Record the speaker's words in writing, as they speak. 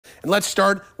And let's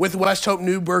start with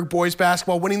Westhope-Newburg Boys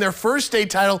Basketball winning their first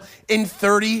state title in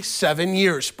 37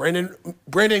 years.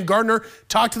 Brandon Gardner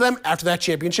talked to them after that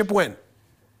championship win.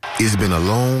 It's been a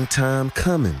long time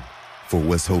coming for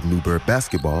Westhope-Newburg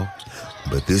Basketball,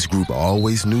 but this group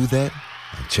always knew that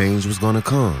a change was going to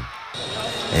come.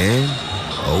 And,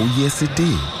 oh yes it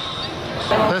did.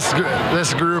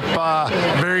 This group,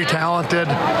 very talented.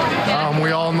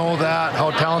 We all know that,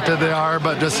 how talented they are,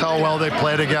 but just how well they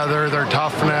play together, their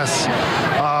toughness.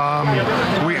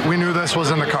 We knew this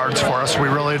was in the cards for us. We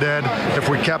really did. If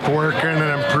we kept working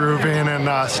and improving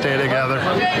and stay together.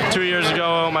 2 years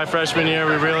ago, my freshman year,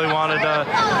 we really wanted to,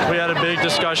 we had a big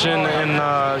discussion in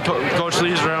Coach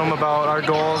Lee's room about our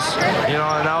goals,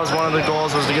 and that was one of the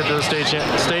goals was to get to the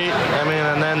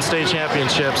and then state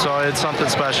championship, so it's something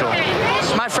special.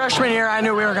 My freshman year, I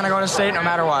knew we were going to go to state no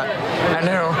matter what. I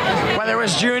knew. Whether it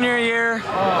was junior year,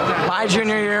 my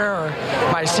junior year, or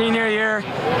my senior year,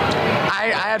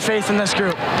 I had faith in this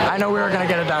group. I know we were going to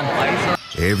get it done.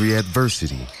 Every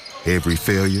adversity, every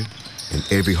failure, and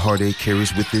every heartache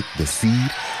carries with it the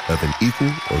seed of an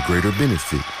equal or greater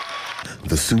benefit.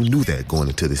 The Sioux knew that going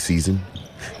into the season.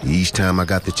 Each time I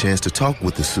got the chance to talk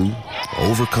with the Sioux,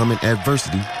 overcoming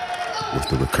adversity was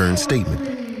the recurring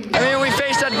statement. We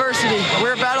faced adversity. We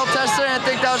were battle tested, and I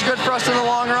think that was good for us in the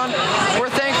long run.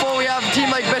 We're thankful we have a team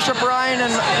like Bishop Ryan,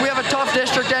 and we have a tough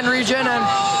district and region, and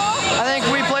I think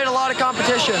we played a lot of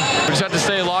competition. We just have to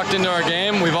stay locked into our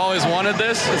game. We've always wanted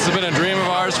this. It's been a dream of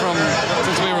ours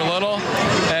since we were little,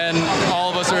 and all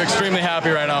of us are extremely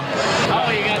happy right now.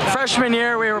 Freshman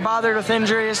year, we were bothered with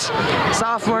injuries.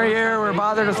 Sophomore year, we were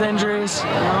bothered with injuries.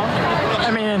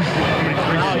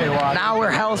 Now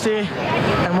we're healthy,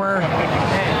 and we're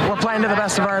playing to the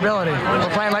best of our ability. We're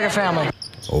playing like a family.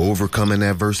 Overcoming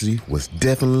adversity was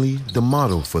definitely the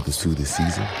motto for the Sioux this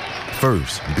season.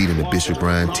 First, beating the Bishop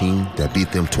Ryan team that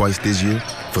beat them twice this year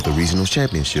for the regional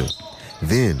championship.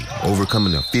 Then,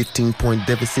 overcoming a 15-point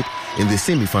deficit in the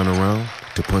semifinal round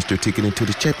to punch their ticket into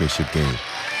the championship game.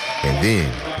 And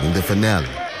then, in the finale,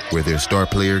 where their star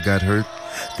player got hurt,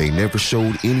 they never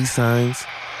showed any signs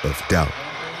of doubt.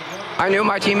 I knew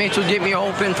my teammates would get me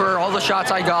open for all the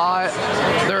shots I got.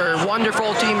 They're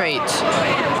wonderful teammates.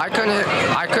 I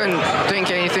couldn't think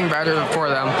anything better for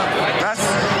them.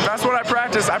 That's what I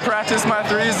practice. I practice my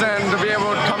threes, and to be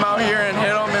able to come out here and hit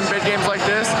them in big games like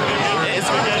this,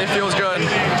 it feels good.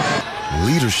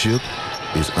 Leadership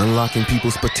is unlocking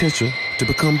people's potential to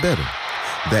become better.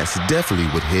 That's definitely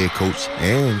what head coach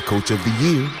and coach of the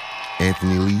year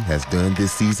Anthony Lee has done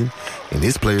this season, and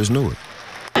his players know it.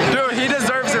 Dude, he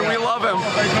deserves it. We love him.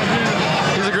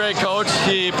 He's a great coach.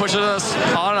 He pushes us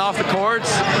on and off the courts.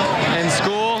 In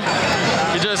school,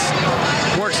 he just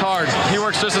works hard. He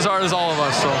works just as hard as all of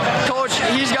us. So. Coach,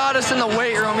 he's got us in the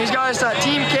weight room. He's got us at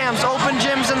team camps, open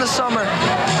gyms in the summer.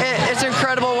 It's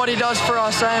incredible what he does for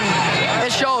us, and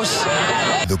it shows.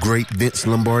 The great Vince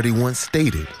Lombardi once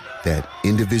stated that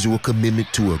individual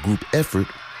commitment to a group effort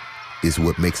is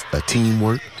what makes a team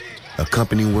work, a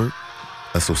company work,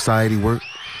 a society work,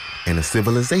 and a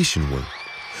civilization work.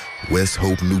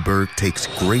 Westhope-Newburg takes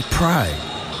great pride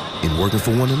in working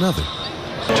for one another.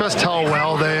 Just how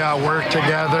well they work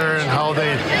together and how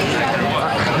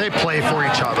they play for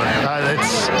each other.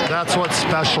 That's what's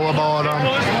special about them.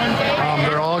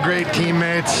 They're all great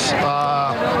teammates,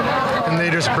 and they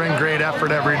just bring great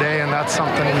effort every day, and that's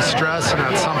something we stress, and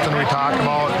that's something we talk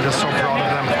about. I'm just so proud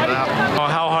of them for that.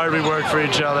 How hard we work for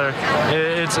each other.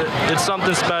 It's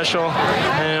something special,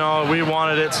 and we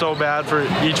wanted it so bad for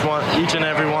each and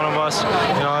every one of us.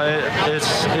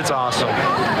 It's awesome.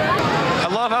 I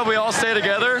love how we all stay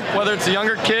together, whether it's the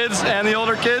younger kids and the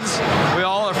older kids. We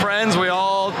all are friends. We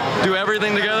all do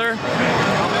everything together.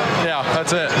 Yeah,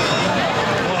 that's it.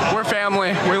 We're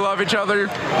family. We love each other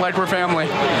like we're family.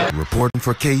 Reporting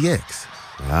for KX,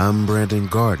 I'm Brandon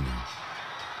Gardner.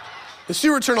 The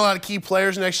Sioux return a lot of key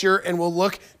players next year and will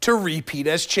look to repeat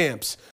as champs.